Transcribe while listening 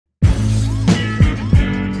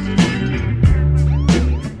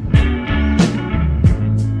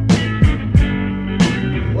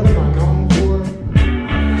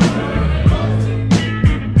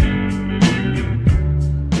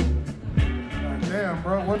damn,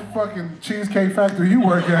 bro, what fucking Cheesecake Factory you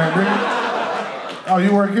work at, nigga? Oh,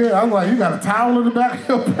 you work here? I was like, you got a towel in the back of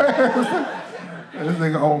your pants? This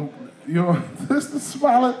nigga on, you know, this is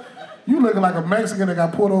smiling. You looking like a Mexican that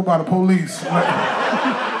got pulled over by the police. Like,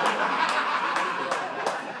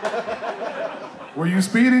 were you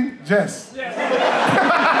speeding? Jess. Yes.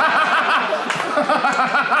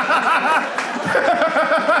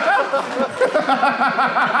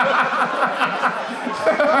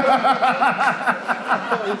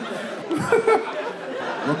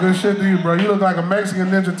 Well, good shit to you, bro. You look like a Mexican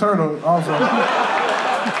Ninja Turtle, also.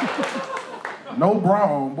 No bra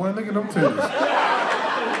on, boy. Look at them titties.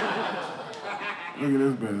 Look at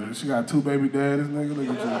this bitch. She got 2 baby daddies, nigga. Look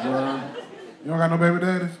at you, bro. You don't got no baby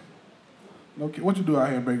daddies? No kid. What you do out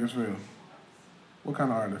here in Bakersfield? What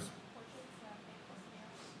kind of artist?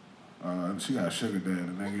 She got a sugar daddy,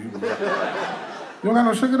 nigga. You don't got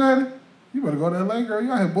no sugar daddy? You better go to LA, girl.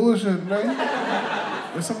 You out here bullshitting, man.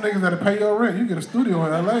 There's some niggas that'll pay your rent. You get a studio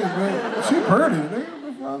in LA, man. She pretty,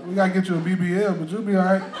 nigga. We gotta get you a BBL, but you'll be all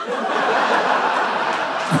right.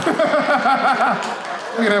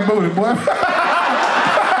 Look at that booty, boy.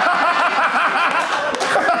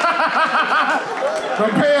 The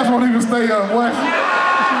pants won't even stay up, boy.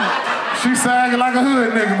 She sagging like a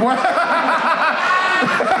hood nigga, boy.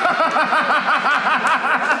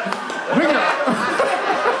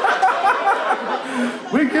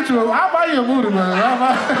 We can get you I'll buy you a booty, man.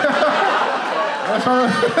 That's all.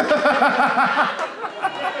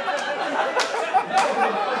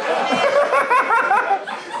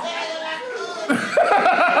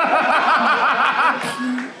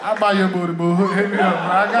 I'll buy you a booty, boo. Hit me up,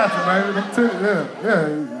 bro. I got you, baby. Yeah.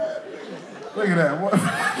 Look at that. What?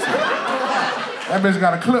 That bitch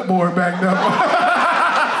got a clipboard back there.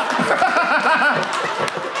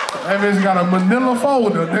 That bitch got a manila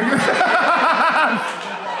folder, nigga.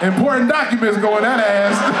 Important documents go in that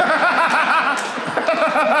ass.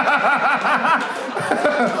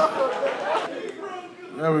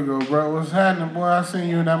 There we go, bro. What's happening, boy? I seen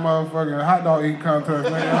you in that motherfucking hot dog eating contest,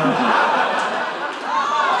 nigga.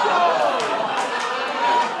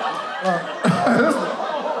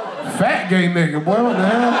 Fat gay nigga, boy, what the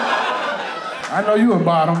hell? I know you a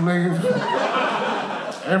bottom, nigga.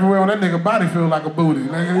 Everywhere on that nigga body feel like a booty,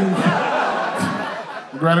 nigga.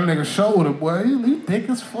 Grab a nigga's shoulder, boy. You thick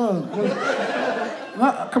as fuck.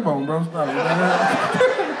 Nah, come on, bro. Stop it, nigga.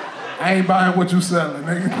 I ain't buying what you selling,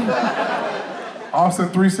 nigga. Austin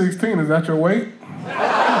 316, is that your weight?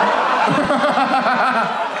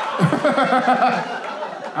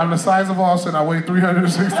 I'm the size of Austin, I weigh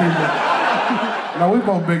 316. No, we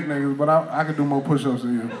both big niggas, but I can do more push-ups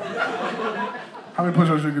than you. How many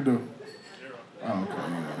push-ups you can do? 0. Oh, okay,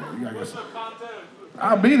 yeah. You gotta get some.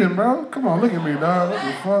 I'll beat him, bro. Come on, look at me, dog. What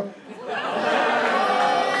the fuck?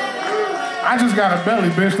 I just got a belly,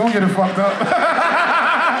 bitch. Don't get it fucked up.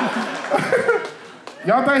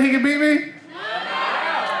 Y'all think he can beat me?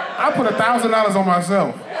 I put $1,000 on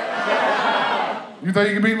myself. You think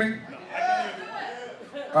he can beat me?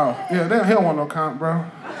 Oh, yeah, he don't want no comp, bro.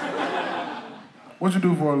 What you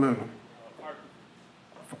do for a living?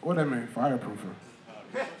 What that mean? Fireproofer.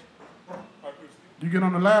 You get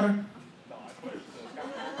on the ladder?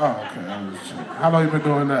 Oh, okay. How long you been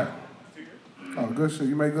doing that? Oh, good shit.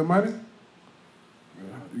 You make good money?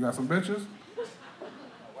 Yeah. You got some bitches?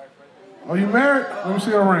 Oh, you married? Let me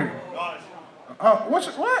see your ring. Oh, what?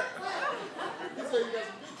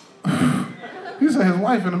 He said his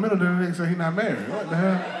wife in the middle, then the nigga said he not married. What the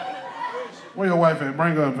hell? Where your wife at?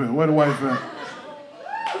 Bring her up here. Where the wife at?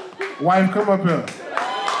 Wife, come up here.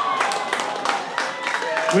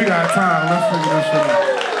 We got time. Let's figure this shit out.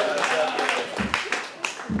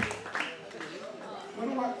 Where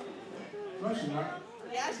the wife? No, she not.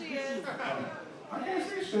 Yeah, she is. I can't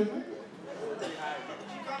see shit, nigga.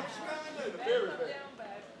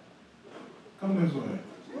 Come this way.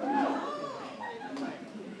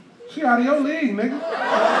 She out of your league, nigga.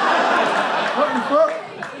 What the fuck?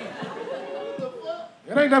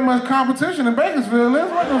 It ain't that much competition in Bakersfield, is?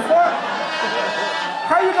 What the fuck?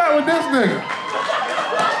 How you got with this nigga?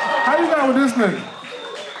 How you got with this nigga?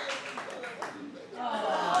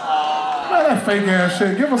 Man, that fake ass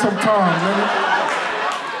shit. Give us some tongue, nigga.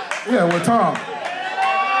 Yeah, with tongue.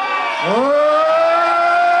 Oh!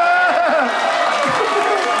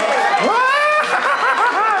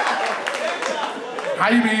 How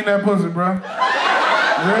you been eating that pussy, bro? Yeah?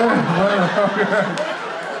 Well, okay.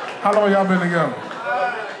 How long y'all been together?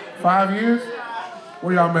 5 years?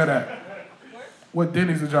 Where y'all met at? What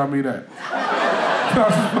Denny's did y'all meet at?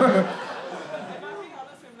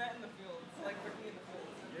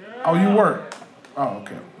 Oh, you work? Oh,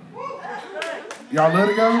 okay. Y'all live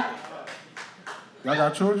together? Y'all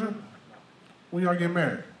got children? When y'all get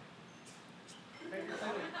married?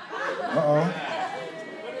 Uh-oh.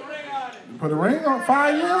 You put a ring on?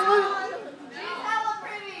 5 years, nigga?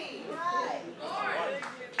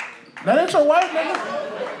 That ain't your wife, nigga.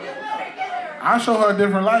 I'll show her a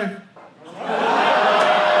different life.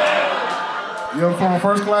 You ever flown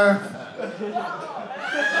first class?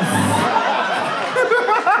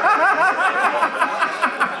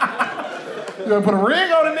 You ever put a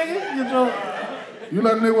ring on it, nigga? You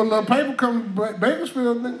let a nigga with a little paper come to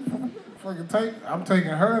Bakersfield, nigga. Fucking I'm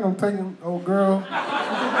taking her and I'm taking old girl.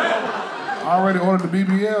 I already ordered the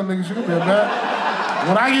BBL, nigga. She gonna be a bad.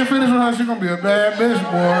 When I get finished with her, she gonna be a bad bitch,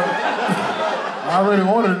 boy. I already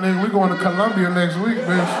ordered it, nigga. We going to Columbia next week,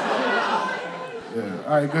 bitch. Yeah,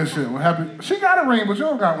 all right, good shit. We're happy. She got a ring, but you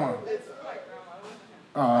don't got one.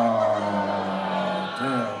 Oh,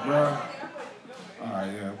 damn, bro. All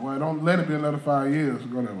right, yeah, boy, don't let it be another 5 years.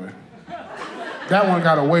 Go that way. That one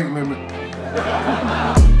got a weight limit.